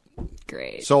the song.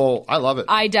 Great. So I love it.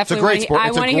 I definitely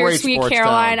I want to hear Sweet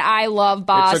Caroline. Town. I love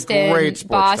Boston. It's a great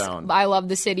sports town. I love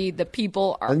the city. The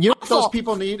people are and you know what awful. those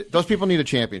people need a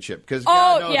championship because they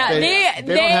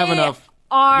don't have enough.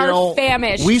 Are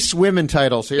famished. We swim in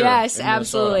titles here. Yes,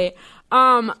 absolutely.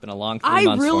 It's been a long 3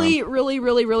 months. I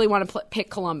really want to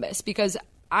pick Columbus because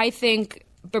I think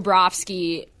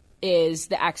Bobrovsky is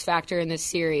the X factor in this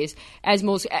series. As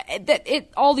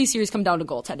all these series come down to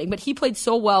goaltending, but he played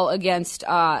so well against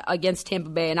Tampa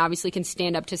Bay, and obviously can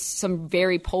stand up to some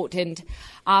very potent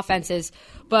offenses.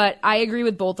 But I agree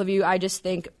with both of you. I just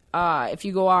think if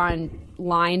you go on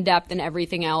line depth and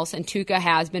everything else, and Tuukka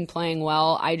has been playing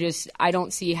well, I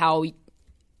don't see how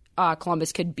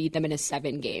Columbus could beat them in a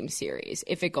 7-game series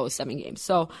if it goes 7 games.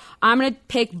 So I'm going to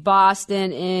pick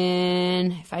Boston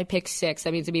in, if I pick 6,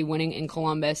 that means to be winning in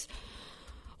Columbus.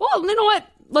 Well, you know what?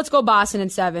 Let's go Boston in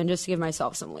 7 just to give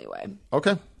myself some leeway.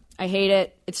 Okay. I hate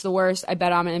it. It's the worst. I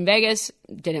bet on it in Vegas.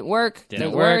 Didn't work.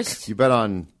 Didn't work. Worst. You bet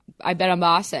on... I bet on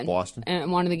Boston. Boston?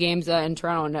 And one of the games in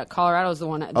Toronto. And Colorado's the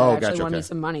one that actually won me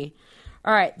some money.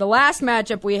 All right. The last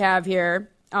matchup we have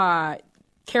here,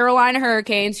 Carolina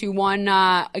Hurricanes, who won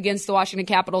against the Washington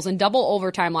Capitals in double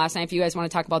overtime last night. If you guys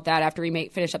want to talk about that after we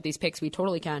finish up these picks, we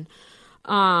totally can.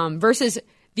 Versus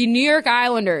the New York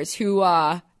Islanders, who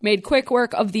made quick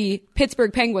work of the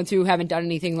Pittsburgh Penguins, who haven't done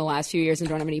anything in the last few years and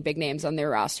don't have any big names on their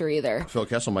roster either. Phil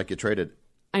Kessel might get traded.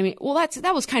 I mean, well,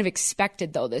 that was kind of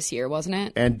expected, though, this year, wasn't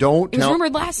it? And it was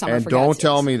rumored last summer. And don't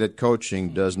tell me that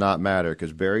coaching does not matter,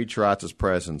 because Barry Trotz's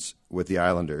presence with the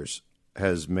Islanders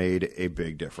has made a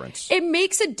big difference. It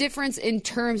makes a difference in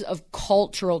terms of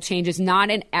cultural changes, not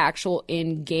in actual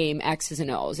in-game X's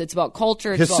and O's. It's about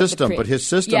culture. His system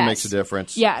makes a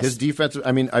difference. Yes. His defense,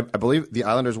 I mean, I believe the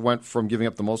Islanders went from giving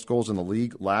up the most goals in the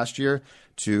league last year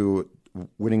to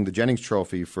winning the Jennings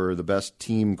Trophy for the best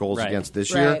team goals against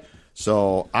this year.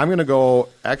 So I'm going to go,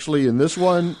 actually, in this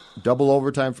one, double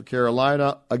overtime for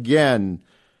Carolina. Again,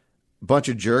 bunch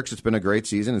of jerks. It's been a great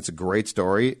season. It's a great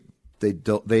story.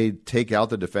 They take out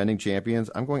the defending champions.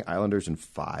 I'm going Islanders in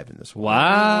 5 in this one.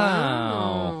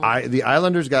 Wow. The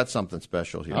Islanders got something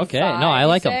special here. Okay. No, I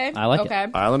like them. I like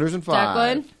it. Islanders in 5.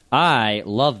 Declan? I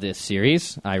love this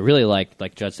series. I really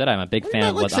like Judd said, I'm a big fan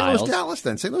of what St. Isles. Louis Dallas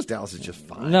then. St. Louis Dallas is just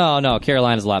fine. No,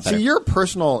 Carolina's a lot better. See, your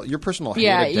personal hate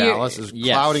of Dallas is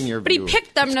clouding your But view. he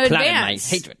picked them to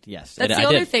advance. My hatred, yes. That's the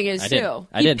other thing is, too.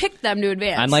 He picked them to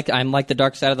advance. I'm like the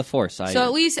dark side of the Force. So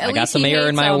at least got some he error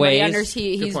in hates my them, ways. but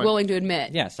he's willing to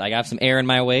admit. Yes, I got some error in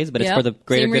my ways, but it's for the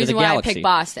greater Same good of the reason why galaxy. I picked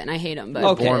Boston. I hate them. But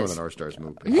Okay. Born with an All-Stars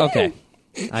move. Okay.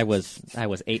 I was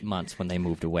 8 months when they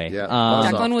moved away. Yeah,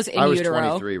 Declan was in I was utero.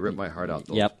 23. Ripped my heart out.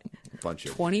 Yep. Bunch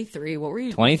of 23. What were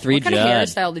you? 23, What kind of Judd.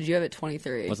 hairstyle did you have at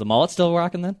 23? Was the mullet still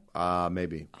rocking then?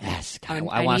 maybe. Yes. I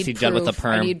want to see need Judd with the proof.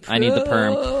 perm. I need the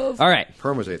perm. proof. All right.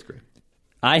 Perm was 8th grade.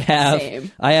 I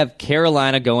have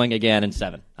Carolina going again in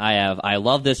 7. I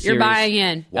love this series. You're buying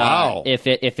in. Wow. If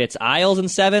it's Isles in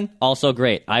 7, also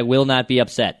great. I will not be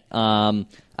upset.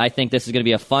 I think this is going to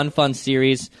be a fun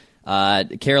series.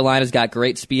 Carolina's got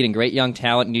great speed and great young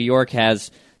talent. New York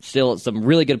has still some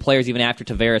really good players even after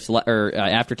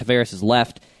Tavares is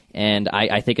left. And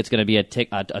I think it's going to be a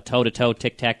toe-to-toe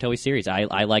tic-tac-toe series.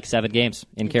 I like 7 games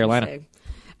in Carolina.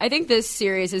 I think this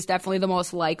series is definitely the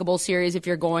most likable series if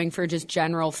you're going for just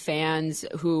general fans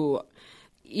who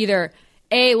either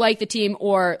A, like the team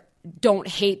or don't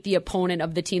hate the opponent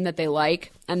of the team that they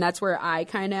like. And that's where I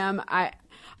kind of am.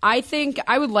 I think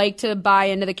I would like to buy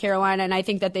into the Carolina, and I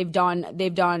think that they've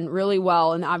done really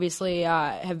well, and obviously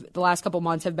the last couple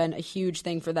months have been a huge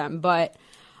thing for them. But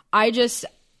I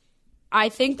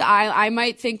think I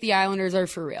might think the Islanders are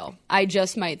for real. I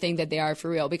just might think that they are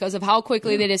for real because of how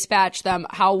quickly they dispatch them,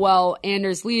 how well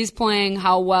Anders Lee's playing,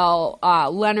 how well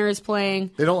Leonard's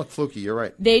playing. They don't look fluky. You're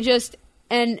right.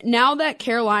 And now that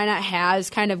Carolina has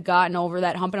kind of gotten over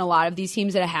that hump, and a lot of these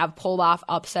teams that have pulled off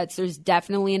upsets, there's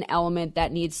definitely an element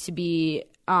that needs to be,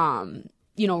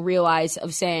 realized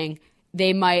of saying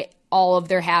they might. All of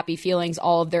their happy feelings,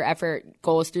 all of their effort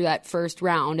goes through that first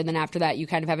round, and then after that, you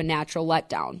kind of have a natural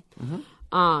letdown.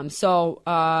 Mm-hmm. So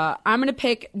I'm going to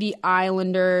pick the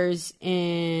Islanders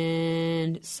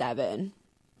in 7.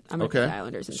 I'm going to pick the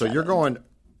Islanders in 7. So you're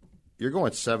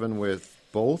going 7 with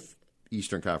both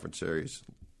Eastern Conference series.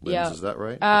 Linz, is that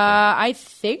right? I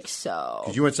think so.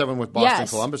 Because you went 7 with Boston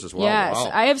Columbus as well. Yes, wow.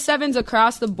 I have 7s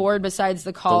across the board besides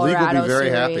the Colorado The league will be very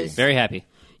series. happy. Very happy.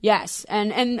 Yes,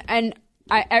 and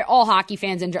all hockey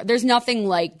fans enjoy. There's nothing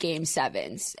like Game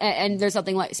 7s, and there's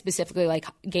nothing like specifically like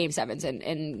Game 7s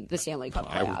in the Stanley Cup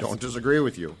playoffs. I don't disagree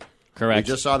with you. Correct.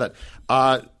 We just saw that.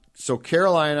 So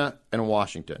Carolina and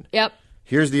Washington. Yep.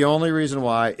 Here's the only reason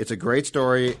why. It's a great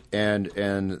story, and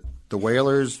the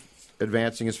Whalers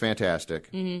advancing is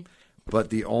fantastic. Mm-hmm.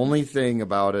 But the only thing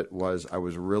about it was I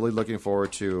was really looking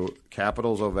forward to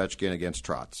Capitals Ovechkin against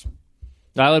Trotz.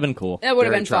 That would have been cool. That would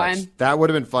have been fun. That would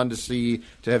have been fun to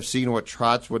have seen what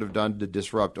Trotz would have done to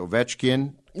disrupt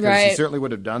Ovechkin. Right. He certainly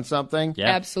would have done something. Yeah.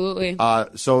 Absolutely.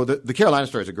 So the Carolina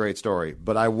story is a great story,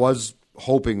 but I was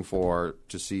hoping to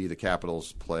see the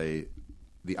Capitals play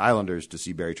the Islanders to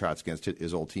see Barry Trotz against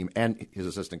his old team and his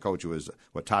assistant coach, who is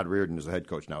Todd Reardon, is the head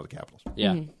coach now of the Capitals.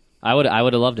 Yeah. Mm-hmm. I would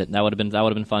have loved it. That would have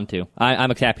been fun too.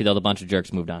 I'm happy though. The bunch of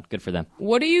jerks moved on. Good for them.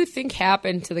 What do you think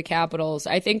happened to the Capitals?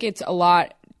 I think it's a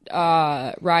lot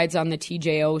rides on the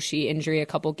TJ Oshie injury a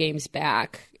couple games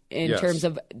back in terms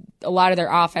of a lot of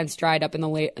their offense dried up in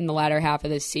the latter half of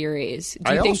this series.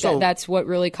 Do you think that's what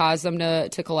really caused them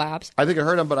to collapse? I think it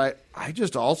hurt them, but I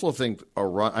just also think a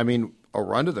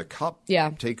run to the Cup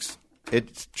takes.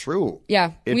 It's true.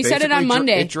 Yeah, we said it on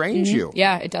Monday. It drains you.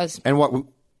 Yeah, it does. And what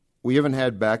we haven't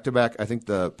had back-to-back. I think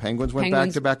the Penguins went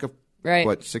back-to-back. Right.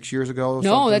 What, 6 years ago? Or no,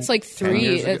 something? that's like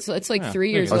 3. It's like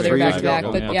 3 years ago they were back to back.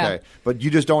 But yeah, but you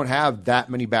just don't have that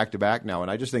many back to back now, and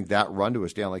I just think that run to a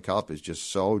Stanley Cup is just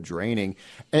so draining.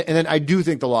 And then I do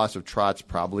think the loss of Trotz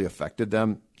probably affected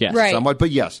them right. somewhat.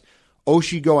 But yes,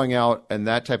 Oshie going out and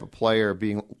that type of player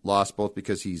being lost both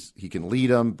because he can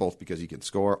lead them, both because he can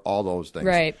score, all those things.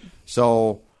 Right.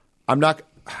 So I'm not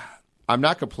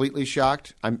completely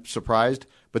shocked. I'm surprised.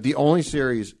 But the only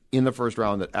series in the first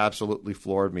round that absolutely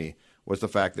floored me was the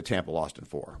fact that Tampa lost in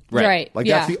 4. Right. Like,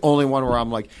 that's the only one where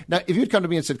I'm like, now, if you'd come to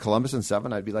me and said Columbus in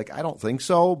 7, I'd be like, I don't think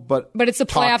so. But it's the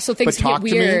playoffs, so things get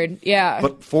weird. Yeah.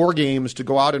 But 4 games, to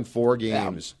go out in 4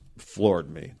 games floored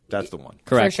me. That's the one.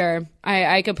 Correct. For sure.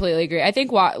 I completely agree. I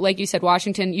think, like you said,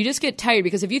 Washington, you just get tired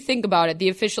because if you think about it, the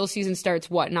official season starts,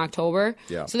 in October?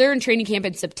 Yeah. So they're in training camp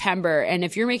in September, and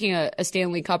if you're making a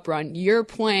Stanley Cup run, you're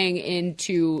playing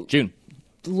into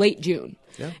late June.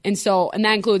 Yeah. And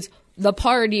that includes the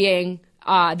partying,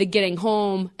 the getting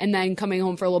home, and then coming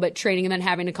home for a little bit training, and then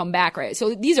having to come back, right?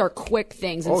 So these are quick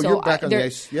things. And you're back on the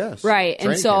ice, yes. Right.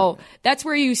 Training and so camp. that's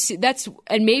where you see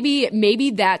and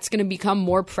maybe that's going to become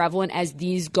more prevalent as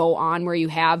these go on, where you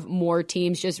have more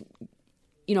teams just,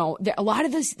 a lot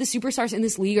of the superstars in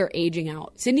this league are aging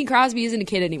out. Sidney Crosby isn't a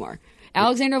kid anymore.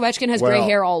 Alexander Ovechkin has gray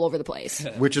hair all over the place.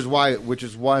 Which is why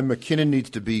McKinnon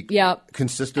needs to be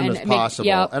consistent as possible.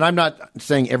 Yep. And I'm not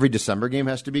saying every December game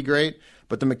has to be great,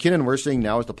 but the McKinnon we're seeing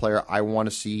now is the player I want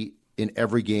to see in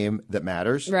every game that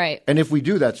matters. Right. And if we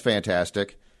do, that's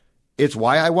fantastic. It's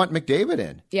why I want McDavid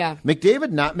in. Yeah.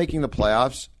 McDavid not making the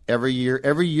playoffs every year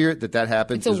that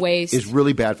happens it's a waste. Is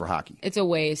really bad for hockey. It's a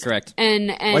waste. Correct. And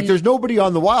like there's nobody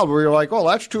on the Wild where you're like, oh,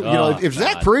 that's true. If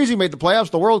Zach Parise made the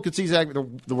playoffs, the world could see Zach.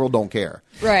 The world don't care.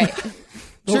 Right.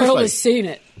 The world has seen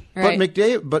it. Right.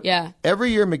 But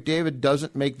every year McDavid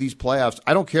doesn't make these playoffs.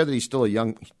 I don't care that he's still a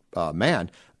young man.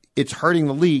 It's hurting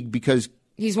the league because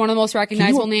he's one of the most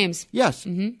recognizable names. Yes.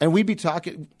 Mm-hmm. And we'd be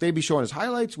talking, they'd be showing his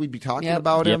highlights. We'd be talking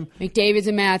about him. McDavid's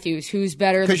and Matthews. Who's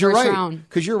better the first round?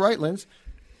 Because you're right, Linz.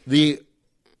 The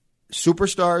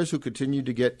superstars who continue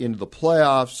to get into the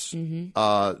playoffs,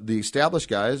 the established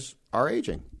guys are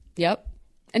aging. Yep.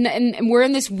 And we're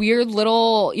in this weird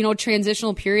little,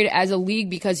 transitional period as a league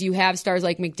because you have stars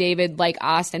like McDavid, like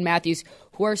Austin Matthews,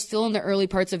 who are still in the early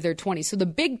parts of their 20s. So the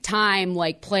big time,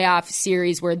 playoff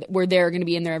series where they're going to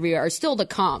be in there every year are still to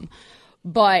come.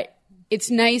 But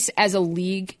it's nice as a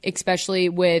league, especially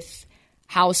with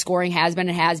how scoring has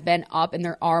been up, and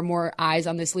there are more eyes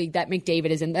on this league that McDavid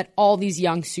is in, that all these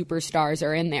young superstars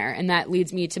are in there. And that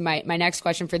leads me to my next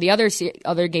question for the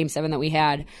other Game 7 that we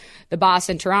had, the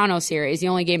Boston-Toronto series, the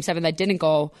only Game 7 that didn't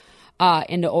go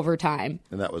into overtime.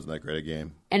 And that wasn't that great a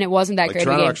game. And it wasn't that great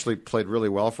Toronto a game. Actually played really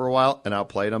well for a while and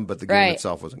outplayed them, but the game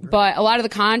itself wasn't great. But a lot of the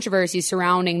controversy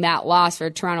surrounding that loss for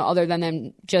Toronto, other than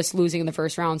them just losing in the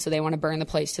first round, so they want to burn the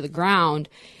place to the ground,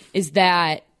 is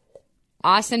that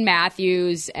Austin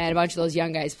Matthews and a bunch of those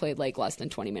young guys played less than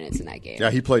 20 minutes in that game. Yeah,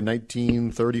 he played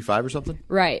 19:35 or something.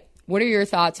 Right. What are your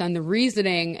thoughts on the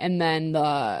reasoning and then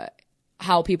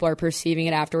how people are perceiving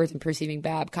it afterwards and perceiving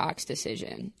Babcock's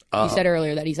decision? You said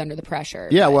earlier that he's under the pressure.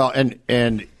 Yeah, well,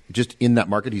 and just in that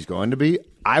market he's going to be.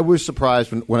 I was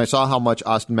surprised when I saw how much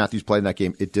Austin Matthews played in that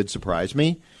game. It did surprise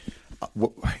me.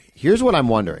 Here's what I'm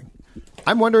wondering.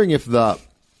 I'm wondering if the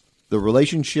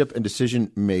relationship and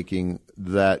decision making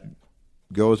that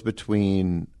goes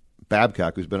between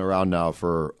Babcock, who's been around now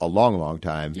for a long, long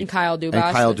time, and Kyle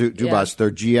Dubas,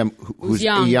 their GM, who's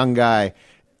a young guy,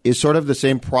 is sort of the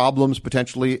same problems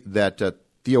potentially that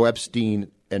Theo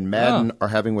Epstein and Madden are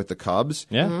having with the Cubs.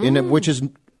 Yeah, which is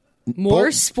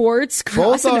more sports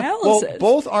cross analysis.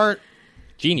 Both aren't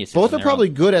geniuses. Both are probably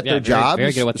good at their jobs.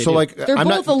 Very good at what they do. They're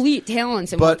both elite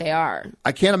talents in what they are.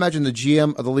 I can't imagine the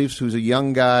GM of the Leafs, who's a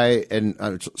young guy and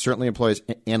certainly employs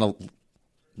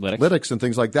analytics and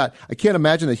things like that. I can't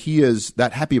imagine that he is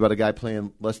that happy about a guy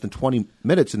playing less than 20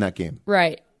 minutes in that game.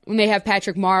 Right. When they have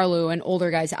Patrick Marleau and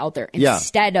older guys out there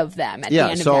instead of them at the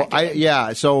end of that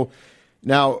game. So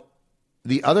now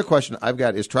the other question I've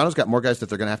got is Toronto's got more guys that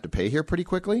they're going to have to pay here pretty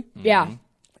quickly. Yeah.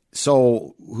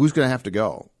 So who's going to have to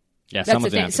go? Yeah, that's the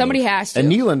thing. Somebody has to. And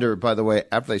Nylander, by the way,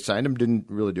 after they signed him, didn't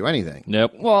really do anything.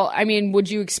 Nope. Well, I mean, would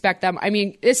you expect them? I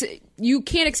mean, you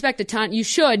can't expect a ton. You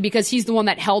should, because he's the one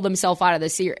that held himself out of the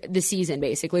season,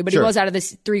 basically. But he was out of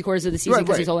this 3/4 of the season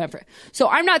because he's holding out for it. So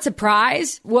I'm not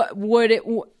surprised.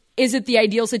 Is it the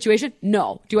ideal situation?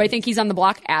 No. Do I think he's on the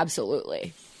block?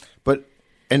 Absolutely.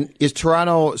 And is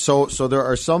Toronto? So there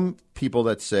are some people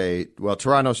that say, well,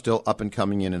 Toronto's still up and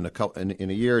coming in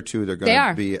a year or two. They're going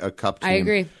to be a cup team. I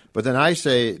agree. But then I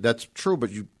say that's true, but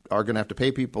you are going to have to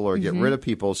pay people or get rid of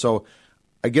people. So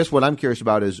I guess what I'm curious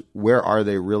about is where are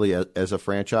they really as a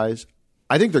franchise?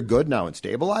 I think they're good now and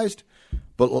stabilized,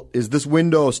 but is this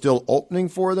window still opening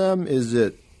for them? Is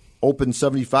it open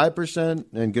 75%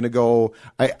 and going to go?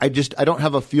 I don't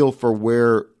have a feel for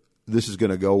where this is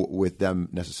going to go with them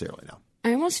necessarily now.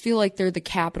 I almost feel like they're the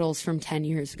Capitals from 10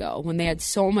 years ago when they had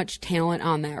so much talent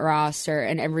on that roster,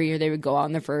 and every year they would go out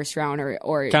in the first round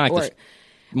or kind of like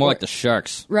more like the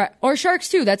Sharks, right? Or Sharks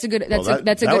too. That's a good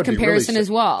that's a good comparison as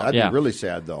well. That'd be really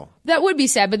sad though. That would be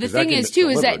sad, but the thing is too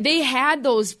is that they had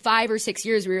those 5 or 6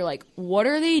 years where you're like, what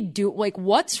are they do? Like,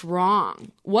 what's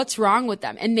wrong? What's wrong with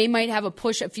them? And they might have a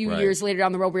push a few years later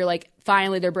down the road where you're like,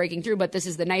 finally they're breaking through. But this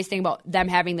is the nice thing about them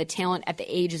having the talent at the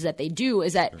ages that they do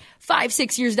is that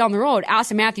 5-6 years down the road,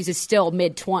 Austin Matthews is still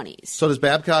mid-20s. So does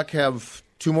Babcock have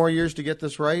 2 more years to get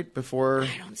this right before?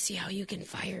 I don't see how you can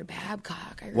fire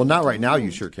Babcock. Well, not right now. You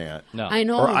sure can't. No, I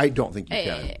know. Or I don't think you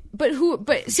can.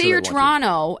 But say you're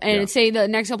Toronto and say the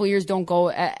next couple of years don't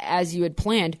go as you had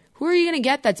planned. Who are you going to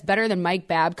get that's better than Mike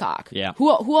Babcock? Yeah. Who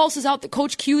else is out there?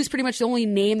 Coach Q is pretty much the only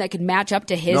name that could match up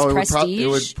to his prestige. It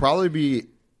would probably be.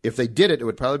 If they did it, it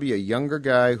would probably be a younger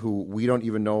guy who we don't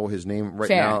even know his name right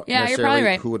now. Yeah, you're probably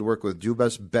right. Who would work with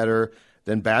Dubas better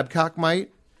than Babcock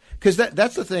might? Because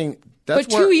that's the thing. But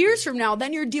 2 years from now,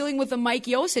 then you're dealing with a Mike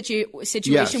Yeo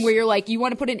situation where you're like, you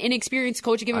want to put an inexperienced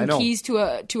coach and give him keys to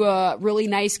a really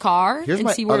nice car and see where it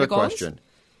goes? Here's my other question.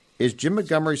 Is Jim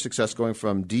Montgomery's success going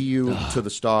from DU to the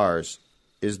Stars?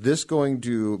 Is this going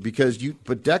to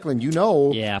But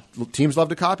Declan, teams love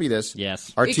to copy this.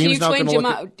 Yes. Our Can team's you explain,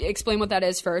 not explain what that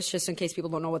is first, just in case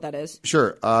people don't know what that is?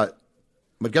 Sure.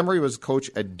 Montgomery was coach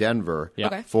at Denver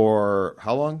for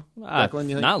how long? Declan, you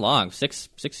think? Not long, 6,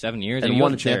 7 years. And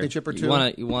won a championship or two.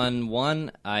 You won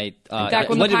one. Back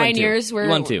when the Pioneers were. You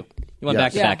won 2. You won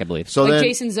back to back, I believe. So like then,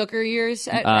 Jason Zucker years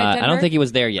at Denver? I don't think he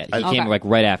was there yet. He came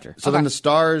right after. So then the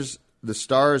Stars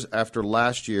after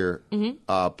last year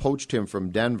poached him from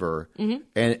Denver,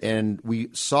 and we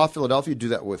saw Philadelphia do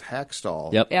that with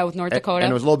Hackstall. Yep. Yeah, with North Dakota.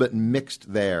 And it was a little bit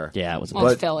mixed there. Yeah, it was.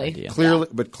 Well, Philly.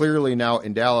 Clearly now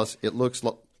in Dallas, it looks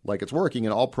like it's working,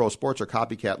 and all pro sports are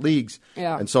copycat leagues.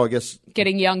 Yeah. And so I guess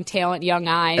getting young talent, young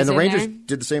eyes. And the Rangers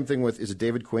did the same thing with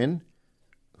David Quinn,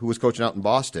 who was coaching out in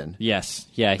Boston. Yes.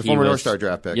 Yeah. The former North Star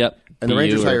draft pick. Yep. And the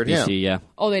Rangers hired him. Yeah.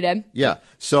 Oh, they did? Yeah.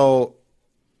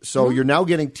 So you're now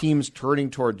getting teams turning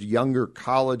towards younger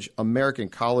American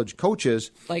college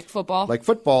coaches. Like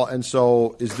football. And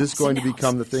so is this going to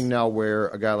become the thing now where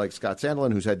a guy like Scott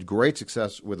Sandelin, who's had great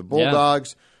success with the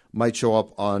Bulldogs, might show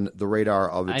up on the radar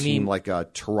of a team like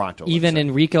Toronto? Even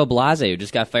Enrico Blase, who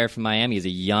just got fired from Miami, is a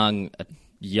young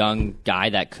guy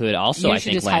that could also, I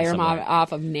think, just land hire somewhere. him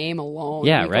off of name alone.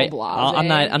 Yeah, Enrico right.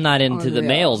 Blase. I'm not into the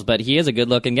males, but he is a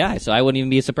good-looking guy, so I wouldn't even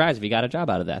be surprised if he got a job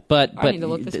out of that. But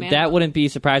that wouldn't be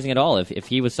surprising at all if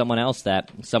he was someone else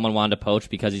that someone wanted to poach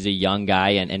because he's a young guy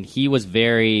and he was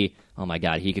very, oh my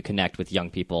God, he could connect with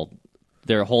young people.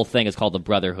 Their whole thing is called the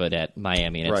Brotherhood at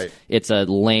Miami, and it's a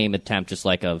lame attempt, just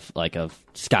like of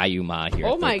Sky Uma here.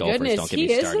 Oh at the my Gophers. goodness, Don't get he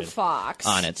me is started a fox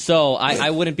on it. So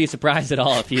I wouldn't be surprised at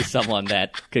all if he's someone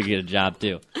that could get a job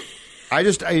too.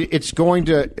 It's going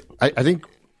to. I think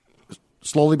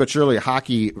slowly but surely,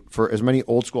 hockey, for as many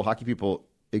old school hockey people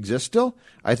exist still,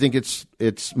 I think it's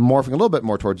morphing a little bit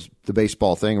more towards the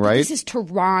baseball thing, right? This is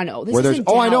Toronto. This isn't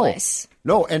Dallas. I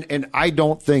know. No, and I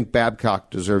don't think Babcock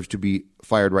deserves to be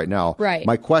fired right now. Right.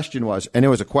 My question was, and it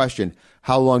was a question,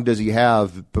 how long does he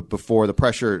have before the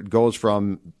pressure goes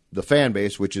from the fan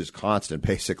base, which is constant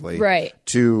basically, right,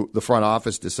 to the front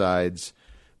office decides?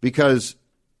 Because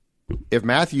if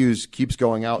Matthews keeps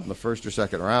going out in the first or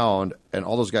second round and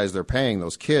all those guys they're paying,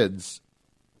 those kids,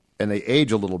 and they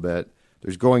age a little bit,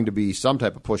 there's going to be some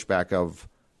type of pushback of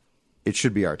it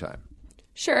should be our time.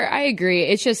 Sure, I agree.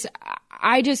 It's just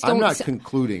I just don't. I'm not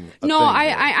concluding.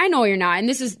 I know you're not, and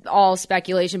this is all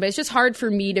speculation. But it's just hard for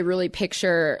me to really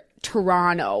picture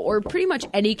Toronto or pretty much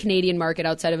any Canadian market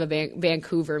outside of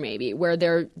Vancouver, maybe, where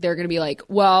they're going to be like,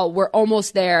 well, we're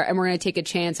almost there, and we're going to take a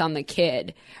chance on the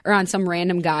kid or on some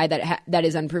random guy that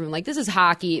is unproven. Like, this is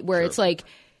hockey, where it's like,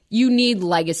 you need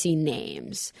legacy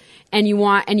names and you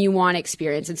want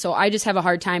experience. And so I just have a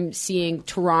hard time seeing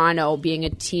Toronto being a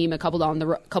team a couple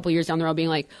years down the road being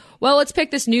like, well, let's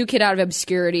pick this new kid out of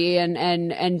obscurity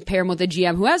and pair him with a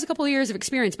GM who has a couple of years of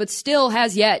experience but still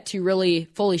has yet to really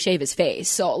fully shave his face.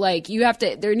 So like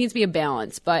there needs to be a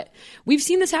balance. But we've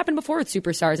seen this happen before with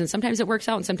superstars, and sometimes it works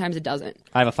out and sometimes it doesn't.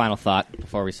 I have a final thought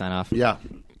before we sign off. Yeah.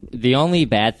 The only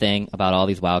bad thing about all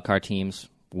these wildcard teams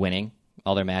winning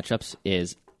all their matchups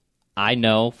is I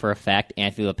know for a fact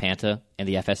Anthony LaPanta and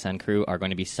the FSN crew are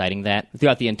going to be citing that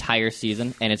throughout the entire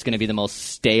season, and it's going to be the most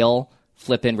stale,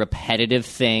 flippin', repetitive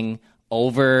thing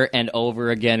over and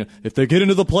over again. If they get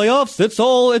into the playoffs, it's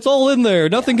all in there.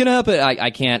 Nothing can happen.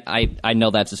 I can't. I know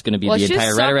that's just going to be the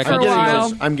entire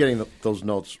rhetoric. I'm getting those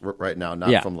notes right now,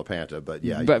 not from LaPanta, but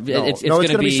it's going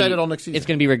to be cited all next season. It's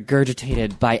going to be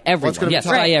regurgitated by everyone.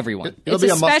 By everyone. It's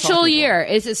a special year.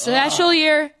 It's a special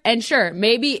year, and sure,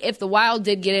 maybe if the Wild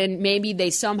did get in, maybe they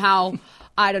somehow.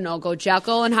 I don't know, go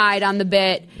Jekyll and Hyde on the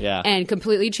bit and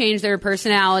completely change their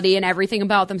personality and everything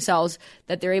about themselves,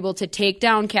 that they're able to take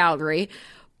down Calgary.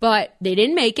 But they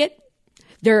didn't make it.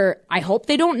 I hope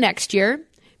they don't next year,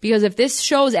 because if this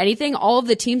shows anything, all of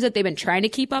the teams that they've been trying to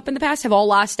keep up in the past have all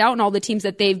lost out, and all the teams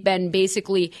that they've been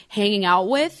basically hanging out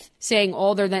with, saying,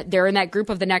 oh, they're in that group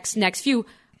of the next few,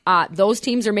 those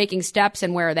teams are making steps,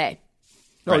 and where are they?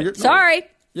 No, Sorry.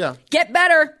 Yeah. Get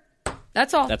better.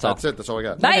 That's all. That's it. That's all I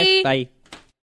got. Bye. Bye.